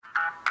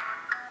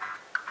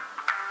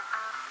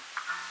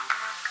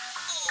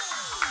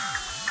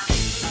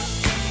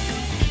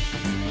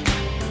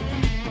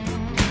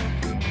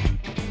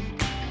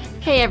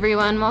Hey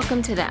everyone,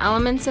 welcome to the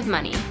Elements of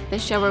Money, the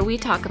show where we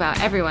talk about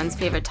everyone's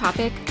favorite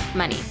topic,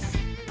 money.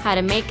 How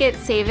to make it,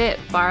 save it,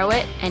 borrow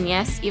it, and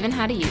yes, even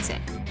how to use it.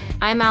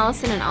 I'm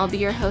Allison and I'll be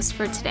your host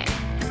for today.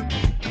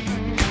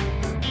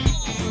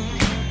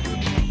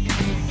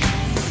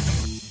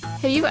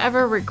 Have you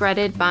ever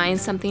regretted buying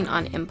something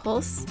on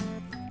impulse?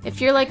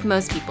 If you're like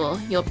most people,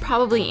 you'll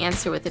probably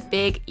answer with a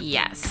big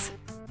yes.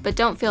 But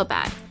don't feel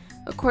bad.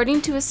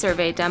 According to a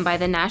survey done by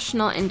the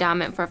National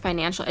Endowment for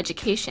Financial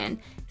Education,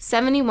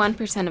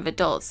 71% of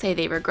adults say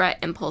they regret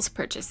impulse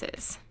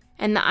purchases.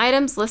 And the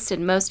items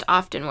listed most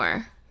often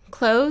were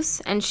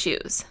clothes and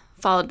shoes,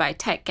 followed by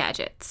tech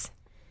gadgets.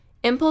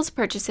 Impulse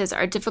purchases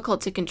are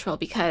difficult to control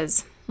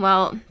because,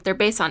 well, they're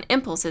based on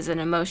impulses and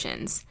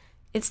emotions.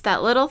 It's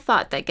that little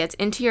thought that gets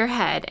into your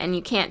head and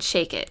you can't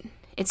shake it.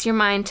 It's your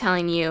mind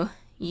telling you,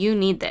 you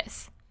need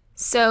this.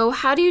 So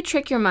how do you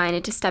trick your mind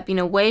into stepping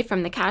away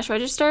from the cash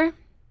register?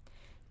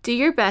 Do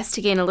your best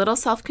to gain a little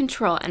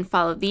self-control and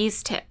follow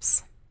these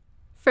tips.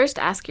 First,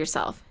 ask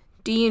yourself,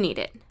 do you need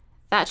it?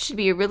 That should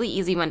be a really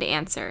easy one to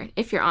answer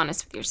if you're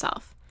honest with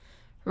yourself.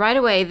 Right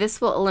away,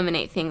 this will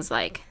eliminate things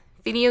like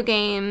video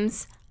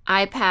games,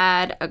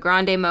 iPad, a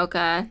grande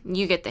mocha,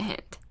 you get the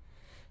hint.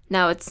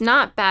 Now, it's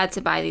not bad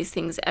to buy these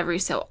things every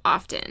so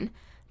often,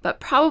 but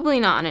probably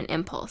not on an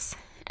impulse,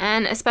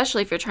 and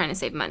especially if you're trying to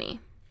save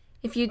money.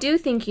 If you do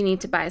think you need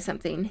to buy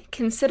something,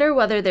 consider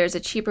whether there's a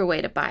cheaper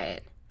way to buy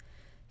it.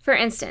 For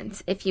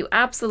instance, if you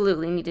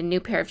absolutely need a new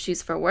pair of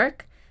shoes for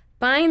work,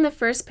 buying the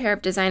first pair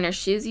of designer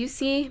shoes you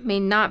see may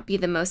not be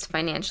the most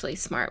financially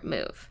smart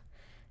move.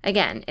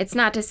 Again, it's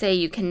not to say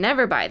you can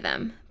never buy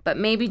them, but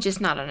maybe just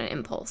not on an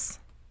impulse.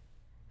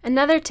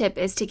 Another tip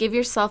is to give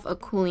yourself a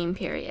cooling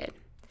period.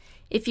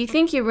 If you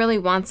think you really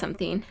want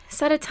something,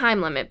 set a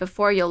time limit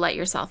before you'll let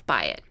yourself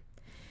buy it.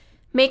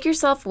 Make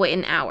yourself wait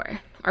an hour,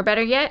 or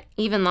better yet,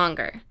 even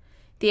longer.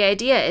 The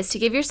idea is to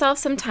give yourself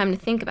some time to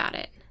think about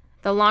it.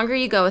 The longer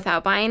you go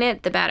without buying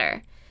it, the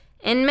better.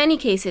 In many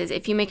cases,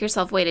 if you make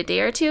yourself wait a day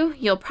or two,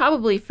 you'll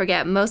probably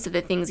forget most of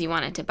the things you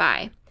wanted to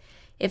buy.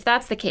 If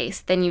that's the case,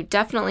 then you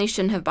definitely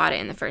shouldn't have bought it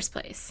in the first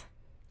place.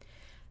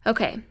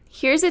 Okay,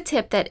 here's a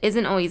tip that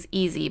isn't always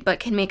easy, but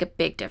can make a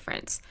big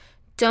difference.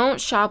 Don't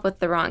shop with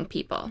the wrong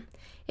people.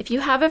 If you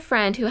have a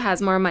friend who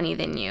has more money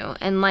than you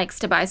and likes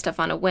to buy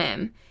stuff on a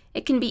whim,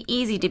 it can be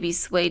easy to be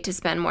swayed to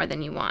spend more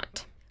than you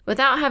want.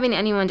 Without having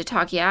anyone to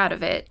talk you out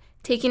of it,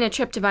 taking a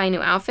trip to buy a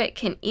new outfit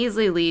can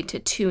easily lead to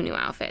 2 new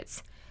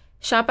outfits.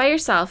 Shop by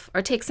yourself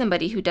or take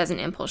somebody who doesn't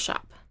impulse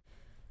shop.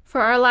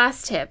 For our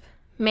last tip,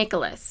 make a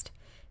list.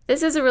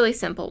 This is a really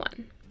simple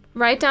one.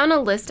 Write down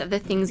a list of the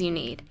things you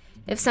need.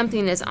 If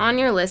something is on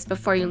your list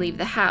before you leave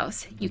the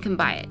house, you can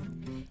buy it.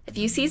 If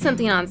you see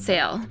something on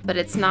sale, but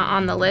it's not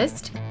on the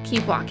list,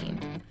 keep walking.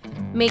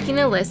 Making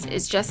a list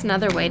is just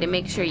another way to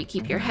make sure you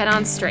keep your head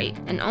on straight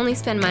and only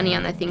spend money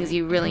on the things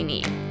you really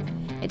need.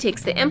 It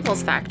takes the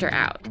impulse factor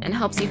out and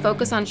helps you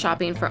focus on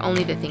shopping for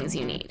only the things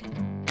you need.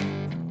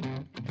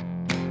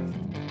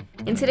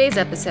 In today's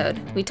episode,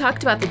 we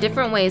talked about the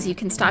different ways you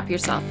can stop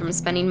yourself from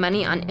spending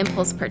money on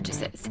impulse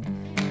purchases.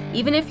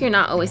 Even if you're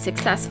not always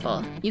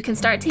successful, you can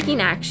start taking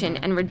action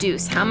and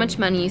reduce how much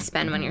money you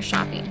spend when you're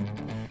shopping.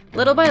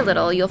 Little by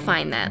little, you'll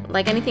find that,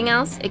 like anything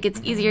else, it gets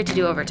easier to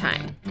do over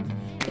time.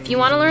 If you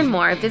want to learn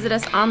more, visit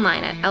us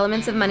online at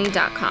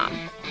elementsofmoney.com.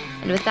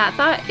 And with that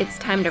thought, it's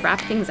time to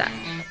wrap things up.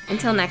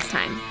 Until next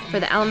time,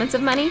 for the Elements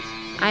of Money,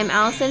 I'm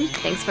Allison.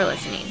 Thanks for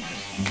listening.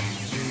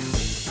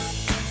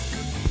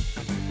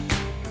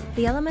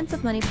 The Elements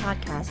of Money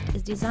podcast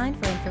is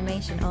designed for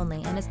information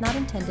only and is not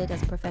intended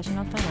as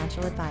professional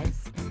financial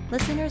advice.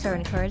 Listeners are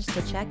encouraged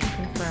to check and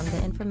confirm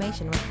the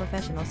information with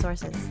professional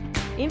sources.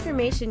 The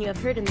information you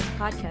have heard in this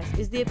podcast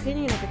is the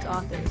opinion of its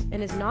authors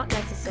and is not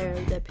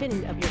necessarily the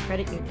opinion of your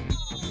credit union.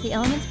 The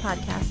Elements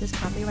podcast is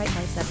copyright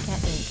by Subcat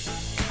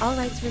Inc. All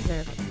rights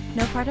reserved.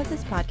 No part of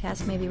this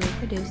podcast may be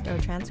reproduced or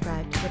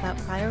transcribed without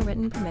prior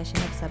written permission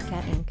of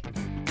Subcat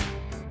Inc.